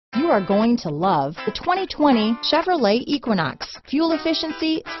are going to love the 2020 Chevrolet Equinox. Fuel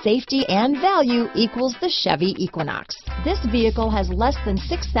efficiency, safety, and value equals the Chevy Equinox. This vehicle has less than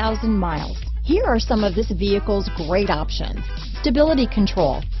 6,000 miles. Here are some of this vehicle's great options: stability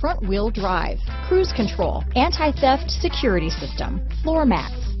control, front wheel drive, cruise control, anti-theft security system, floor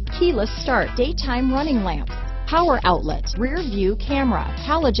mats, keyless start, daytime running lamps, power outlets, rear view camera,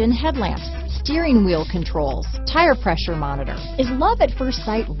 halogen headlamps, steering wheel controls, tire pressure monitor. Is love at first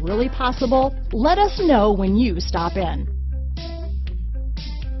sight really possible? Let us know when you stop in.